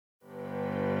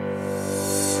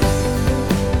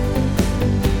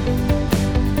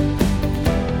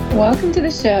Welcome to the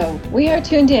show. We are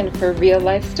tuned in for real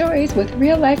life stories with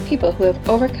real life people who have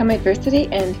overcome adversity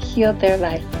and healed their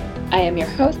life. I am your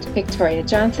host, Victoria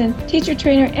Johnson, teacher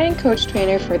trainer and coach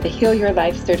trainer for the Heal Your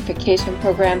Life certification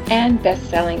program and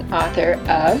best-selling author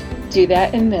of Do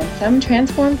That and Then Some: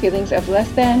 Transform Feelings of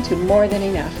Less Than to More Than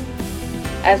Enough.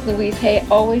 As Louise Hay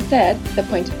always said, the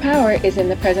point of power is in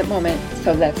the present moment,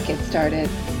 so let's get started.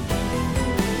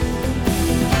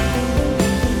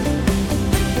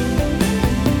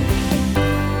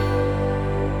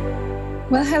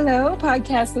 Well, hello,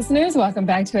 podcast listeners. Welcome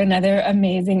back to another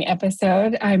amazing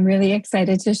episode. I'm really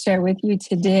excited to share with you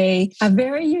today a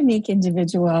very unique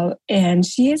individual, and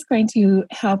she is going to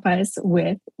help us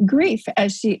with grief,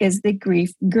 as she is the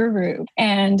grief guru.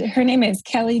 And her name is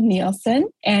Kelly Nielsen,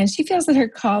 and she feels that her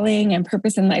calling and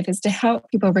purpose in life is to help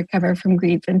people recover from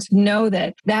grief and to know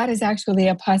that that is actually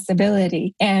a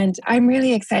possibility. And I'm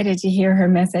really excited to hear her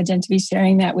message and to be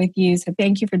sharing that with you. So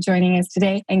thank you for joining us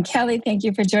today. And Kelly, thank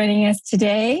you for joining us today.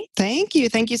 Thank you.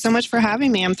 Thank you so much for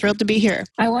having me. I'm thrilled to be here.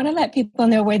 I want to let people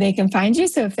know where they can find you.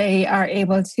 So if they are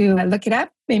able to look it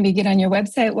up, maybe get on your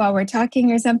website while we're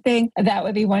talking or something, that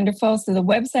would be wonderful. So the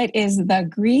website is The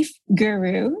Grief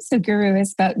Guru. So guru is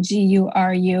spelled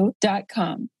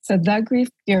GURU.com. So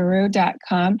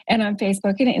thegriefguru.com. And on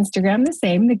Facebook and Instagram, the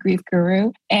same, The Grief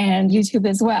Guru, and YouTube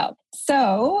as well.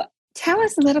 So tell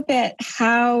us a little bit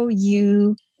how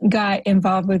you got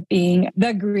involved with being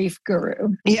the grief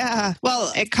guru. Yeah.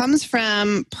 Well, it comes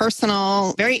from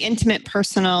personal, very intimate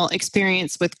personal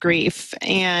experience with grief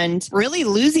and really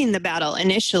losing the battle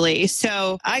initially.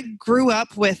 So I grew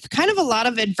up with kind of a lot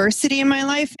of adversity in my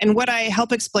life. And what I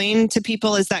help explain to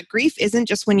people is that grief isn't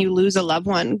just when you lose a loved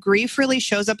one. Grief really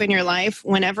shows up in your life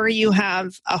whenever you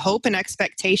have a hope and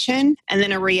expectation and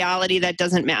then a reality that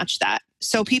doesn't match that.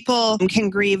 So people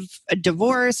can grieve a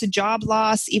divorce, a job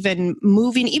loss, even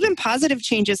moving, even positive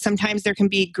changes. Sometimes there can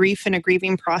be grief and a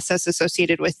grieving process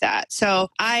associated with that. So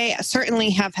I certainly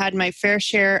have had my fair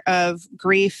share of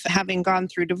grief, having gone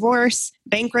through divorce,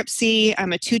 bankruptcy.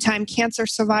 I'm a 2-time cancer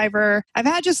survivor. I've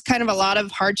had just kind of a lot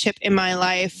of hardship in my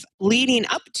life leading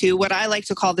up to what I like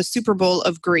to call the Super Bowl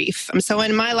of grief. So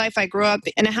in my life, I grew up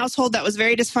in a household that was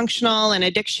very dysfunctional and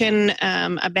addiction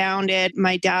abounded.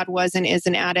 My dad was and is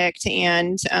an addict, and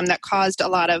that caused a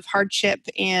lot of hardship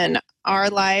in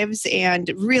our lives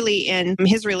and really in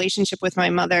his relationship with my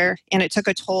mother. And it took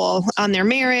a toll on their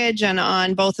marriage and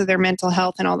on both of their mental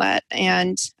health and all that.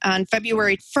 And on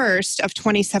February 1st of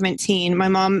 2017, my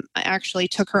mom actually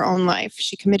took her own life.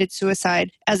 She committed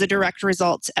suicide as a direct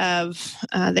result of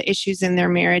the issues in their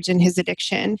marriage and his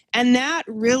addiction. And that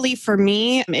really, for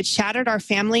me, it shattered our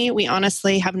family. We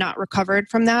honestly have not recovered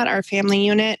from that, our family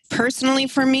unit. Personally,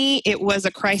 for me, it was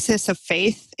a crisis of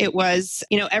faith. It was,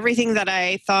 everything that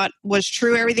I thought was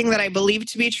true, everything that I believed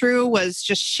to be true was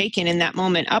just shaken in that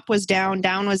moment. Up was down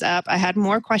was up. I had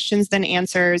more questions than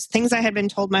answers. Things I had been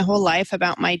told my whole life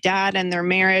about my dad and their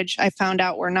marriage, I found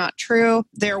out were not true.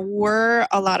 There were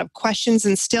a lot of questions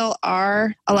and still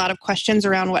are a lot of questions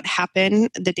around what happened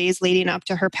the days leading up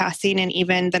to her passing and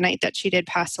even the night that she did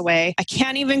pass away. I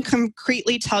can't even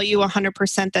concretely tell you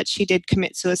 100% that she did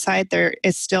commit suicide. There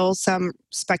is still some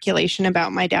speculation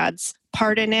about my dad's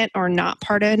part in it or not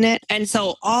part in it. And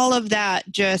so all of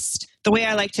that, just the way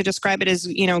I like to describe it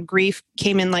is, grief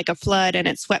came in like a flood and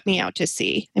it swept me out to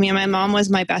sea. I mean, my mom was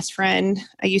my best friend.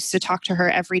 I used to talk to her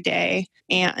every day.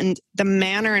 And the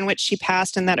manner in which she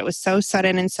passed and that it was so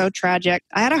sudden and so tragic,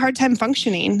 I had a hard time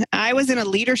functioning. I was in a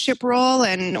leadership role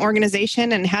and an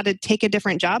organization and had to take a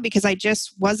different job because I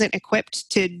just wasn't equipped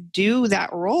to do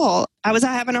that role. I was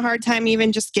having a hard time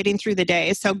even just getting through the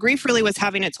day. So grief really was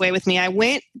having its way with me. I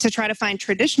went to try to find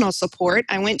traditional support.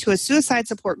 I went to a suicide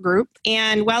support group.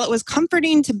 And while it was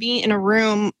comforting to be in a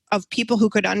room of people who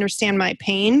could understand my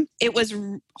pain, it was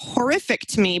horrific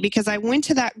to me because I went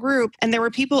to that group and there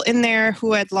were people in there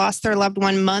who had lost their loved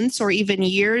one months or even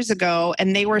years ago,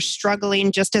 and they were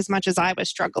struggling just as much as I was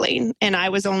struggling. And I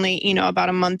was only, about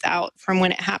a month out from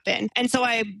when it happened. And so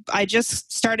I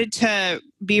just started to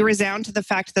be resound to the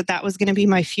fact that that was going to be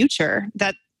my future,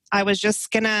 that I was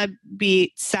just going to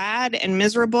be sad and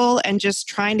miserable and just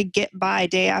trying to get by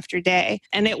day after day.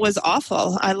 And it was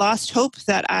awful. I lost hope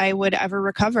that I would ever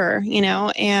recover,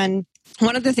 and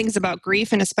one of the things about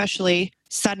grief, and especially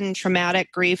sudden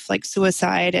traumatic grief like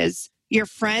suicide, is your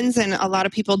friends and a lot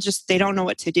of people just, they don't know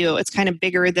what to do. It's kind of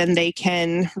bigger than they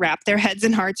can wrap their heads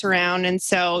and hearts around. And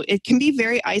so it can be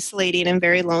very isolating and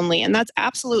very lonely. And that's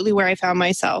absolutely where I found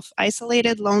myself,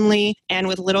 isolated, lonely, and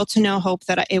with little to no hope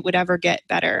that it would ever get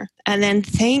better. And then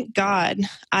thank God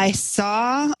I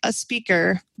saw a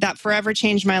speaker that forever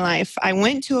changed my life. I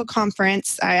went to a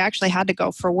conference. I actually had to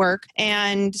go for work.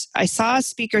 And I saw a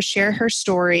speaker share her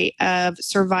story of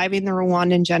surviving the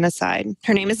Rwandan genocide.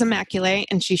 Her name is Immaculate,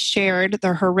 and she shared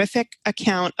the horrific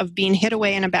account of being hid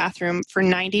away in a bathroom for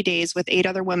 90 days with 8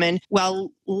 other women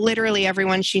while literally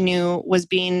everyone she knew was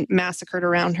being massacred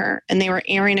around her. And they were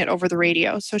airing it over the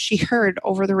radio. So she heard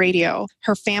over the radio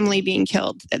her family being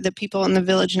killed, the people in the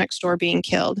village next door being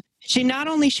killed. She not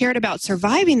only shared about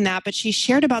surviving that, but she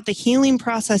shared about the healing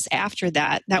process after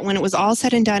that when it was all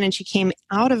said and done and she came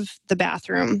out of the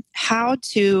bathroom, how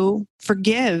to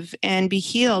forgive and be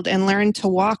healed and learn to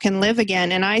walk and live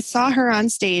again. And I saw her on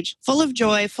stage full of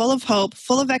joy, full of hope,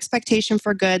 full of expectation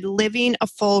for good, living a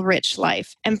full, rich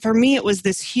life. And for me, it was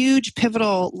this huge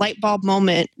pivotal light bulb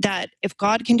moment that if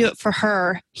God can do it for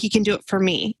her, he can do it for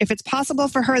me. If it's possible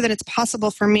for her, then it's possible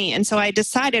for me. And so I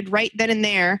decided right then and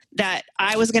there that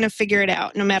I was going to figure it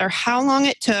out. No matter how long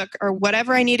it took or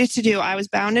whatever I needed to do, I was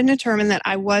bound and determined that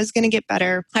I was going to get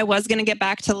better. I was going to get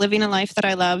back to living a life that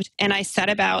I loved. And I set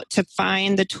about to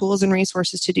find the tools and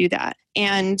resources to do that.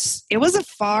 And it was a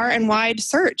far and wide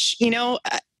search.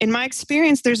 In my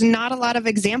experience, there's not a lot of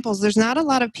examples. There's not a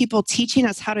lot of people teaching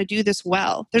us how to do this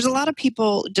well. There's a lot of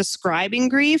people describing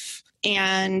grief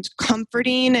and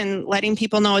comforting and letting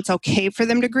people know it's okay for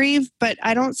them to grieve. But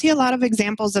I don't see a lot of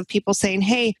examples of people saying,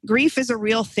 hey, grief is a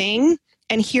real thing.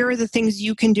 And here are the things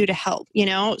you can do to help,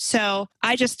 So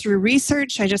I just, through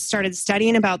research, I just started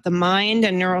studying about the mind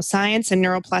and neuroscience and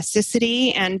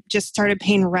neuroplasticity and just started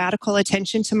paying radical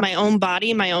attention to my own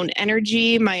body, my own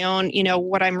energy, my own,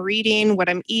 what I'm reading, what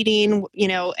I'm eating,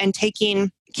 and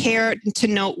taking care to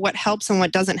note what helps and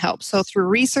what doesn't help. So through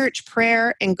research,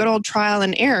 prayer, and good old trial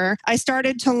and error, I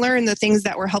started to learn the things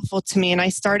that were helpful to me. And I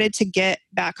started to get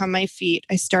back on my feet.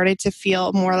 I started to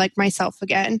feel more like myself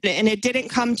again. And it didn't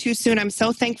come too soon. I'm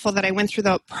so thankful that I went through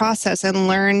the process and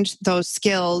learned those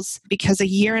skills, because a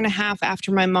year and a half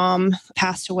after my mom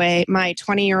passed away, my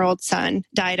 20-year-old son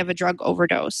died of a drug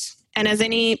overdose. And as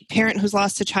any parent who's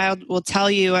lost a child will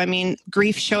tell you,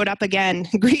 grief showed up again.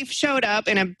 Grief showed up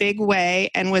in a big way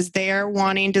and was there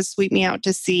wanting to sweep me out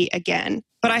to sea again.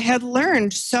 But I had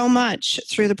learned so much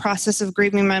through the process of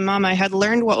grieving my mom. I had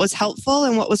learned what was helpful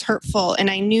and what was hurtful. And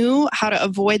I knew how to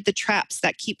avoid the traps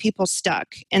that keep people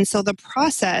stuck. And so the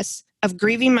process of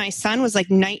grieving my son was like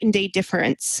night and day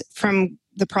difference from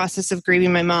the process of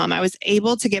grieving my mom. I was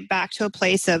able to get back to a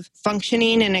place of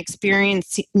functioning and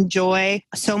experiencing joy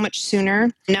so much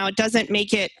sooner. Now, it doesn't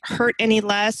make it hurt any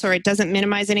less or it doesn't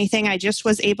minimize anything. I just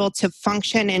was able to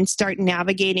function and start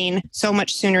navigating so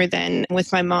much sooner than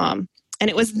with my mom. And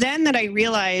it was then that I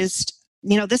realized,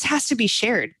 this has to be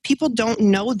shared. People don't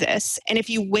know this. And if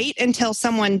you wait until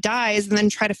someone dies and then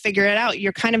try to figure it out,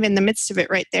 you're kind of in the midst of it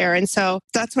right there. And so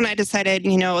that's when I decided,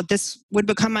 this would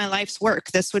become my life's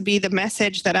work. This would be the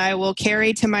message that I will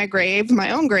carry to my grave, my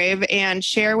own grave, and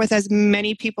share with as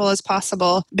many people as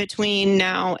possible between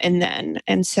now and then.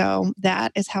 And so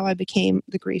that is how I became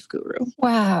the grief guru.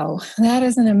 Wow, that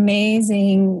is an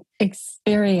amazing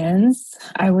experience.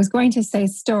 I was going to say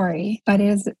story, but it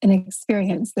is an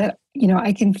experience that,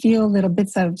 I can feel little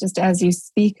bits of just as you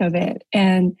speak of it.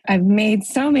 And I've made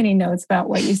so many notes about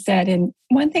what you said. And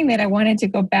one thing that I wanted to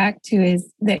go back to is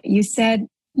that you said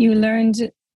you learned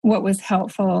what was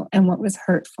helpful and what was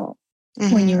hurtful.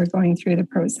 Mm-hmm. When you were going through the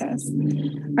process.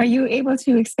 Are you able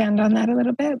to expand on that a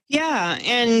little bit? Yeah.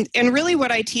 And really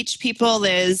what I teach people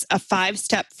is a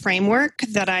 5-step framework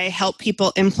that I help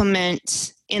people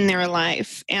implement in their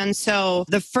life. And so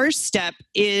the first step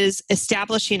is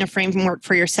establishing a framework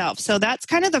for yourself. So that's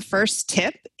kind of the first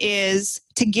tip, is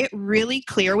to get really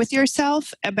clear with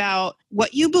yourself about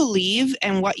what you believe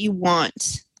and what you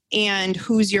want. And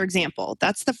who's your example?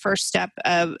 That's the first step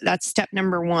that's step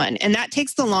number 1. And that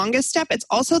takes the longest step. It's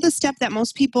also the step that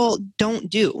most people don't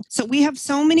do. So we have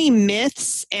so many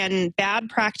myths and bad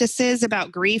practices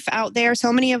about grief out there.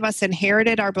 So many of us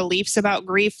inherited our beliefs about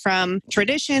grief from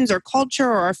traditions or culture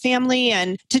or our family.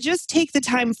 And to just take the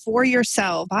time for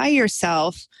yourself, by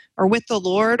yourself, or with the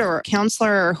Lord or a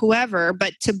counselor or whoever,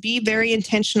 but to be very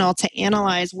intentional to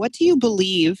analyze, what do you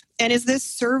believe? And is this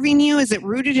serving you? Is it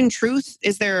rooted in truth?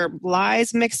 Is there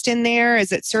lies mixed in there?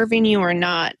 Is it serving you or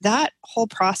not? That whole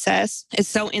process is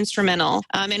so instrumental.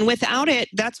 And without it,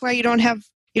 that's why you don't have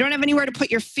You don't have anywhere to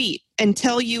put your feet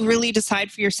until you really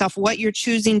decide for yourself what you're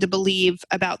choosing to believe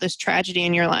about this tragedy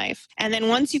in your life. And then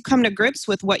once you come to grips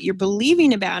with what you're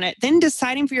believing about it, then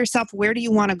deciding for yourself, where do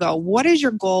you want to go? What is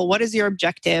your goal? What is your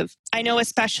objective? I know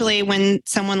especially when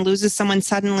someone loses someone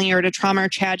suddenly or to trauma or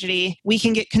tragedy, we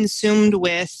can get consumed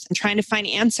with trying to find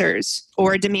answers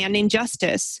or demanding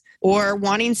justice or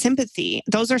wanting sympathy.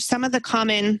 Those are some of the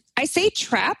common, I say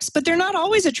traps, but they're not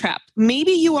always a trap.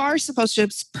 Maybe you are supposed to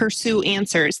pursue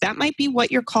answers. That might be what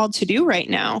you're called to do right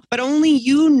now, but only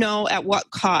you know at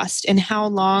what cost and how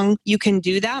long you can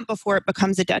do that before it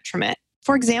becomes a detriment.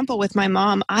 For example, with my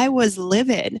mom, I was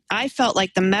livid. I felt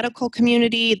like the medical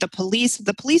community, the police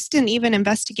didn't even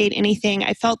investigate anything.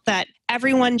 I felt that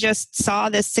everyone just saw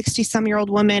this 60-some-year-old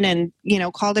woman and,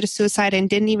 called it a suicide and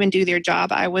didn't even do their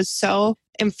job. I was so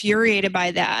infuriated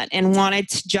by that and wanted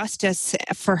justice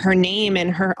for her name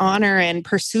and her honor and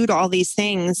pursued all these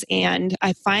things. And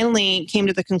I finally came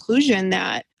to the conclusion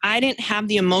that I didn't have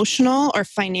the emotional or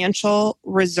financial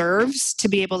reserves to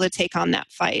be able to take on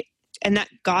that fight. And that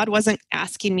God wasn't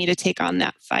asking me to take on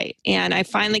that fight. And I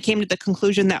finally came to the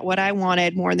conclusion that what I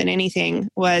wanted more than anything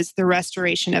was the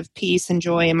restoration of peace and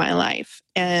joy in my life.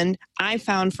 And I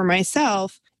found for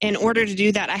myself, in order to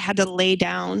do that, I had to lay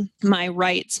down my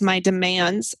rights, my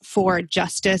demands for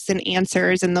justice and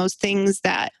answers and those things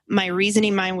that my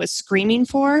reasoning mind was screaming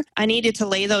for. I needed to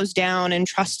lay those down and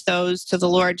trust those to the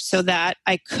Lord so that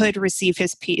I could receive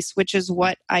his peace, which is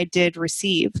what I did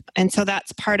receive. And so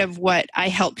that's part of what I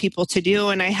help people to do.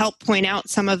 And I help point out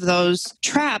some of those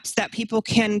traps that people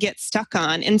can get stuck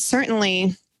on. And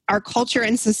certainly our culture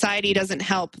and society doesn't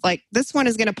help. Like this one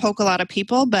is going to poke a lot of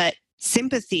people, but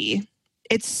sympathy.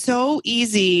 It's so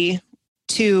easy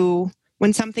to,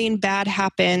 when something bad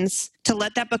happens, to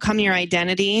let that become your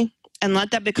identity and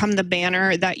let that become the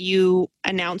banner that you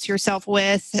announce yourself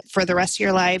with for the rest of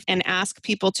your life and ask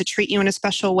people to treat you in a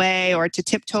special way or to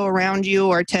tiptoe around you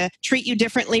or to treat you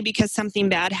differently because something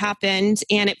bad happened.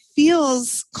 And it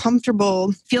feels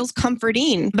comfortable, feels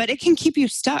comforting, but it can keep you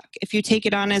stuck if you take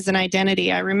it on as an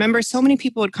identity. I remember so many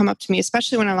people would come up to me,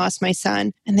 especially when I lost my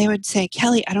son, and they would say,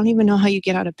 Kelly, I don't even know how you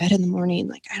get out of bed in the morning.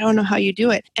 Like, I don't know how you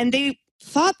do it. And they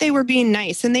thought they were being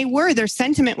nice, and they were. Their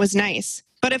sentiment was nice.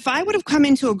 But if I would have come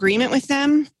into agreement with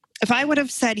them, if I would have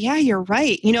said, yeah, you're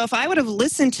right, if I would have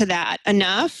listened to that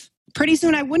enough, pretty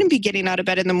soon I wouldn't be getting out of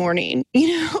bed in the morning,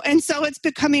 And so it's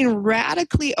becoming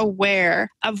radically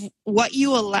aware of what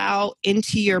you allow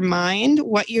into your mind,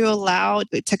 what you allow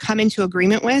to come into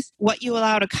agreement with, what you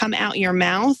allow to come out your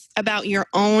mouth about your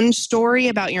own story,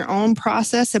 about your own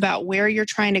process, about where you're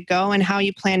trying to go and how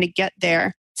you plan to get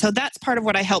there. So that's part of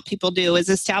what I help people do is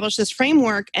establish this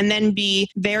framework and then be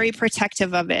very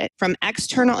protective of it from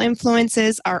external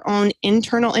influences, our own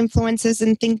internal influences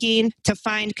in thinking, to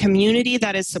find community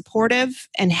that is supportive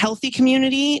and healthy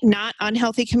community, not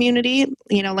unhealthy community,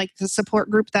 like the support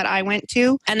group that I went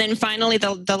to. And then finally,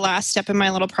 the last step in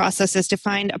my little process is to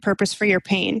find a purpose for your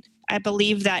pain. I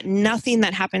believe that nothing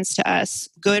that happens to us,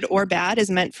 good or bad, is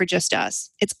meant for just us.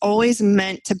 It's always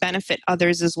meant to benefit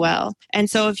others as well. And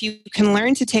so if you can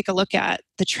learn to take a look at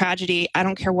the tragedy, I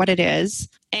don't care what it is,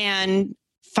 and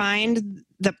find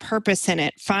the purpose in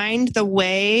it, find the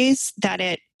ways that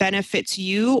it benefits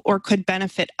you or could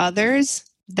benefit others,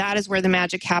 that is where the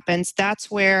magic happens. That's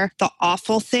where the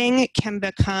awful thing can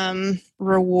become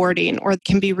rewarding or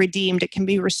can be redeemed. It can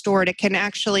be restored. It can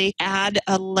actually add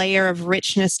a layer of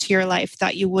richness to your life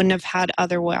that you wouldn't have had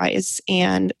otherwise.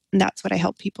 And that's what I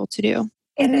help people to do.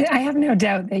 And I have no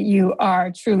doubt that you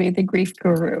are truly the grief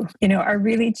guru, are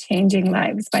really changing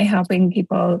lives by helping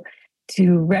people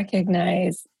to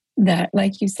recognize that,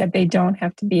 like you said, they don't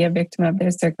have to be a victim of their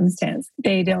circumstance.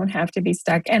 They don't have to be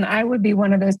stuck. And I would be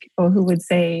one of those people who would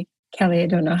say, Kelly, I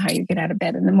don't know how you get out of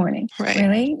bed in the morning. Right.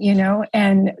 Really?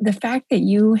 And the fact that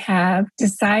you have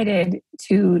decided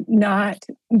to not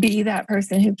be that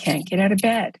person who can't get out of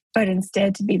bed, but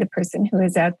instead to be the person who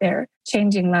is out there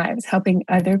changing lives, helping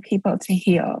other people to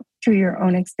heal through your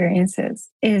own experiences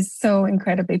is so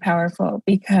incredibly powerful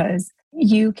because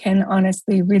you can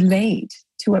honestly relate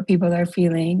to what people are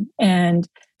feeling and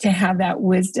to have that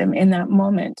wisdom in that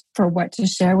moment for what to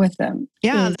share with them.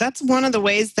 Yeah, that's one of the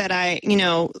ways that I,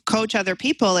 coach other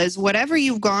people is whatever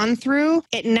you've gone through,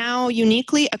 it now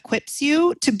uniquely equips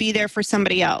you to be there for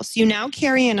somebody else. You now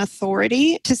carry an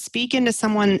authority to speak into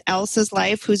someone else's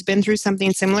life who's been through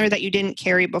something similar that you didn't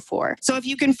carry before. So if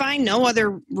you can find no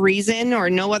other reason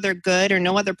or no other good or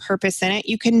no other purpose in it,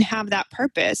 you can have that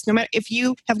purpose. No matter if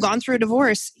you have gone through a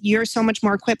divorce, you're so much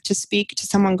more equipped to speak to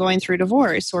someone going through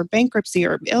divorce or bankruptcy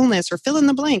or illness or fill in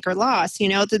the blank or loss.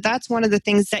 That's one of the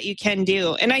things that you can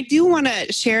do. And I do want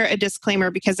to share a disclaimer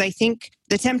because I think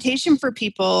the temptation for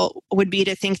people would be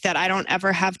to think that I don't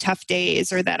ever have tough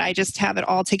days or that I just have it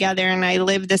all together and I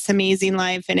live this amazing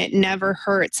life and it never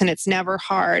hurts and it's never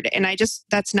hard. And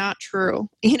that's not true.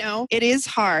 It is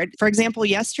hard. For example,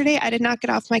 yesterday, I did not get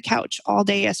off my couch all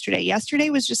day yesterday. Yesterday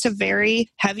was just a very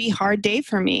heavy, hard day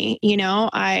for me.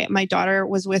 My daughter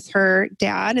was with her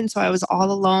dad, and so I was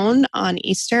all alone on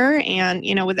Easter. And,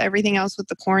 with everything else, with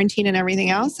the quarantine and everything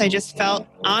else, I just felt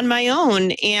on my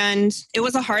own. And it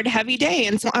was a hard, heavy day.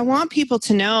 And so I want people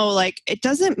to know, it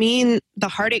doesn't mean the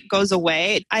heartache goes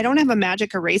away. I don't have a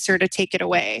magic eraser to take it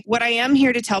away. What I am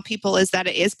here to tell people is that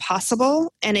it is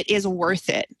possible and it is worth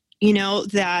it.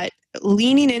 That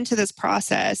leaning into this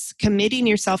process, committing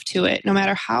yourself to it, no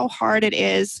matter how hard it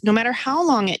is, no matter how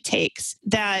long it takes,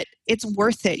 that it's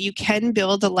worth it. You can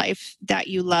build a life that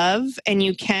you love and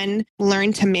you can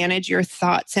learn to manage your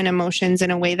thoughts and emotions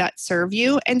in a way that serve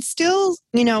you and still,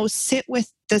 sit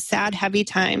with the sad, heavy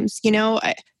times.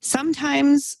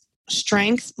 Sometimes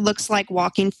strength looks like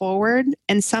walking forward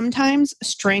and sometimes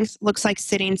strength looks like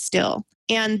sitting still.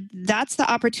 And that's the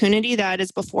opportunity that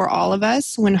is before all of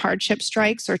us when hardship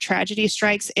strikes or tragedy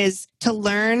strikes, is to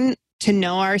learn to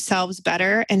know ourselves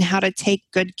better and how to take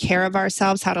good care of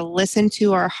ourselves, how to listen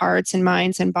to our hearts and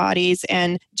minds and bodies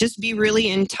and just be really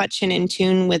in touch and in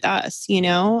tune with us.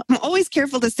 I'm always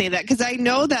careful to say that because I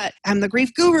know that I'm the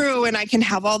grief guru and I can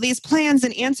have all these plans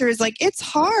and answers. It's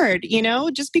hard,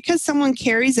 just because someone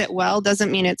carries it well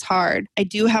doesn't mean it's hard. I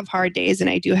do have hard days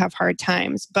and I do have hard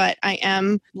times, but I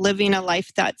am living a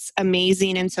life that's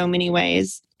amazing in so many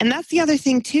ways. And that's the other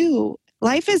thing too.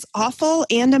 Life is awful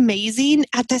and amazing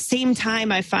at the same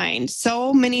time, I find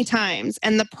so many times.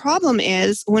 And the problem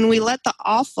is when we let the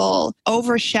awful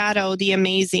overshadow the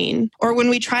amazing, or when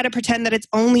we try to pretend that it's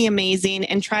only amazing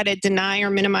and try to deny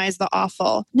or minimize the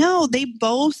awful. No, they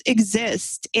both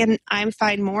exist. And I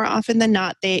find more often than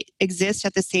not, they exist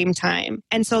at the same time.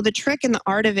 And so the trick and the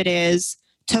art of it is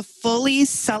to fully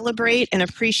celebrate and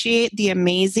appreciate the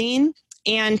amazing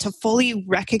and to fully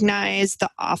recognize the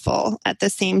awful at the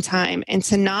same time and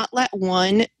to not let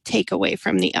one take away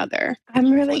from the other.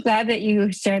 I'm really glad that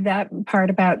you shared that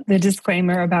part about the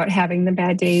disclaimer about having the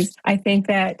bad days. I think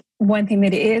that one thing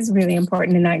that is really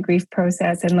important in that grief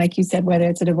process, and like you said, whether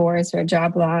it's a divorce or a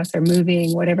job loss or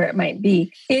moving, whatever it might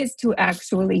be, is to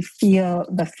actually feel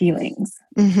the feelings,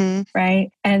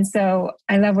 right? And so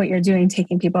I love what you're doing,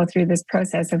 taking people through this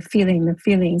process of feeling the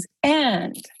feelings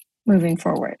and moving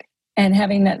forward. And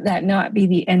having that not be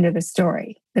the end of the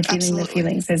story, the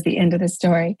feelings is the end of the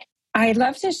story. I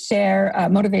love to share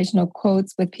motivational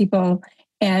quotes with people.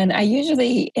 And I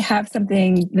usually have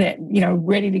something that,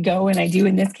 ready to go. And I do,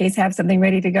 in this case, have something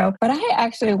ready to go. But I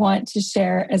actually want to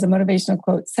share as a motivational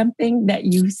quote something that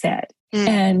you said.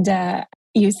 And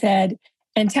you said,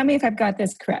 and tell me if I've got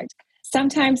this correct.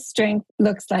 Sometimes strength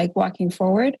looks like walking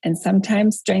forward and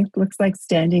sometimes strength looks like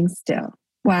standing still.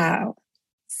 Wow.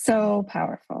 So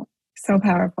powerful. So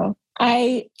powerful.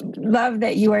 I love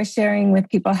that you are sharing with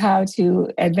people how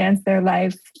to advance their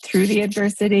life through the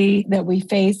adversity that we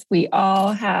face. We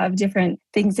all have different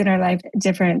things in our life,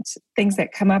 different things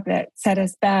that come up that set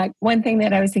us back. One thing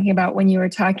that I was thinking about when you were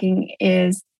talking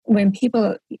is when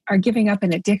people are giving up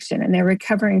an addiction and they're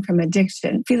recovering from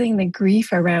addiction, feeling the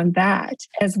grief around that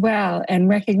as well, and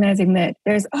recognizing that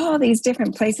there's all these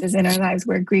different places in our lives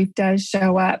where grief does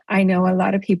show up. I know a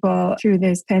lot of people through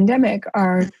this pandemic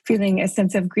are feeling a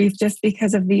sense of grief just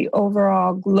because of the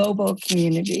overall global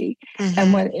community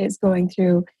and what is going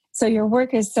through. So your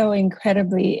work is so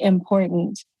incredibly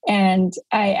important. And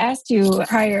I asked you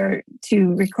prior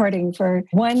to recording for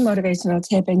one motivational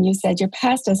tip, and you said your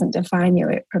past doesn't define you,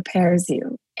 it prepares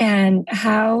you. And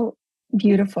how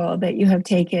beautiful that you have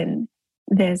taken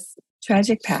this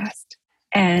tragic past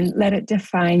and let it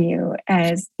define you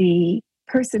as the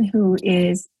person who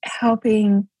is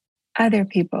helping other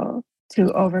people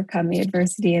to overcome the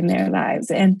adversity in their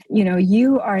lives. And,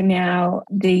 you are now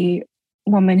the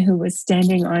woman who was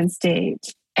standing on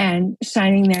stage and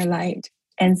shining their light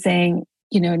and saying,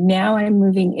 now I'm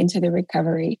moving into the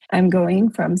recovery. I'm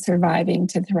going from surviving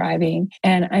to thriving,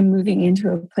 and I'm moving into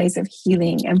a place of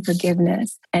healing and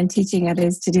forgiveness and teaching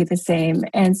others to do the same.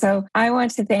 And so I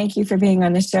want to thank you for being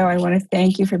on the show. I want to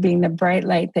thank you for being the bright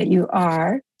light that you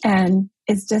are. And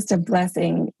it's just a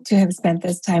blessing to have spent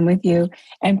this time with you.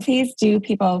 And please do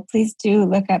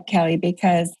look up Kelly,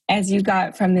 because as you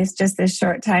got from this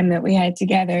short time that we had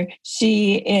together,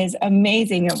 she is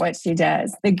amazing at what she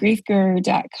does.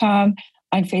 thegriefguru.com,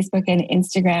 on Facebook and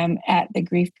Instagram at The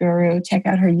Grief Guru. Check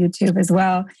out her YouTube as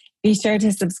well. Be sure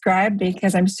to subscribe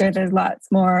because I'm sure there's lots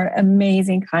more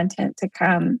amazing content to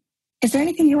come. Is there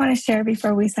anything you want to share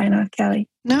before we sign off, Kelly?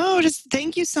 No, just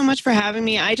thank you so much for having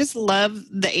me. I just love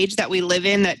the age that we live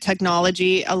in, that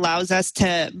technology allows us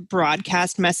to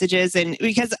broadcast messages. And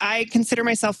because I consider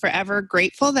myself forever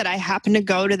grateful that I happened to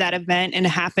go to that event and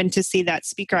happened to see that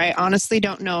speaker. I honestly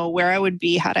don't know where I would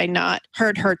be had I not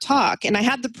heard her talk. And I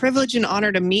had the privilege and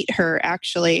honor to meet her,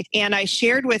 actually. And I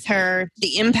shared with her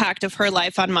the impact of her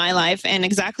life on my life, and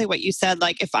exactly what you said.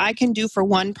 Like, if I can do for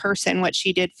one person what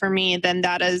she did for me, then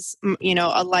that is,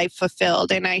 a life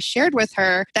fulfilled. And I shared with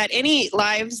her that any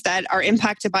lives that are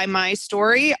impacted by my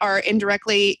story are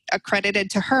indirectly accredited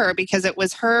to her, because it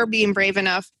was her being brave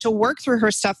enough to work through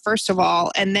her stuff, first of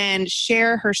all, and then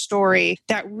share her story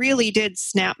that really did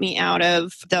snap me out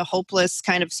of the hopeless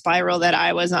kind of spiral that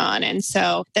I was on. And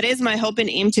so that is my hope and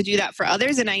aim, to do that for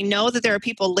others. And I know that there are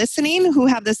people listening who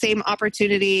have the same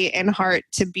opportunity and heart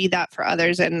to be that for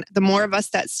others. And the more of us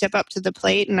that step up to the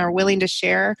plate and are willing to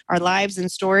share our lives and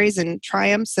stories and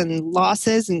triumphs and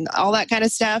losses and all that kind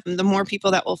of stuff, the more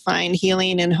people that will find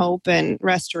healing and hope and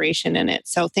restoration in it.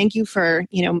 So thank you for,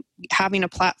 having a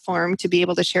platform to be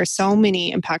able to share so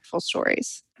many impactful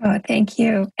stories. Oh, thank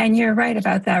you. And you're right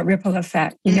about that ripple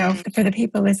effect. For the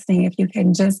people listening, if you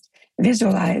can just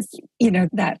visualize,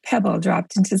 that pebble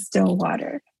dropped into still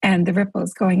water and the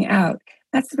ripples going out.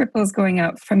 That's the ripples going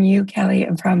out from you, Kelly,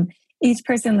 and from each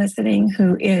person listening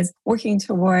who is working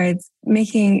towards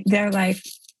making their life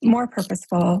more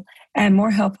purposeful and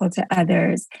more helpful to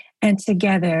others. And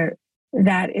together,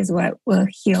 that is what will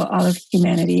heal all of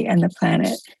humanity and the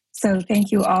planet. So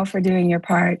thank you all for doing your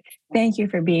part. Thank you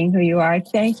for being who you are.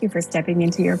 Thank you for stepping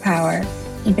into your power.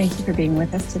 And thank you for being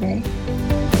with us today.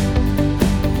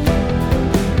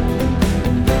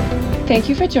 Thank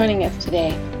you for joining us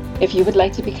today. If you would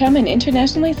like to become an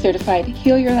internationally certified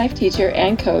Heal Your Life teacher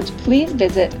and coach, please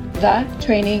visit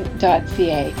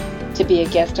thetraining.ca. To be a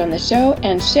guest on the show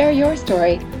and share your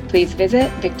story, please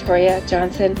visit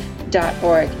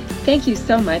victoriajohnson.org. Thank you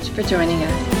so much for joining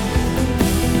us.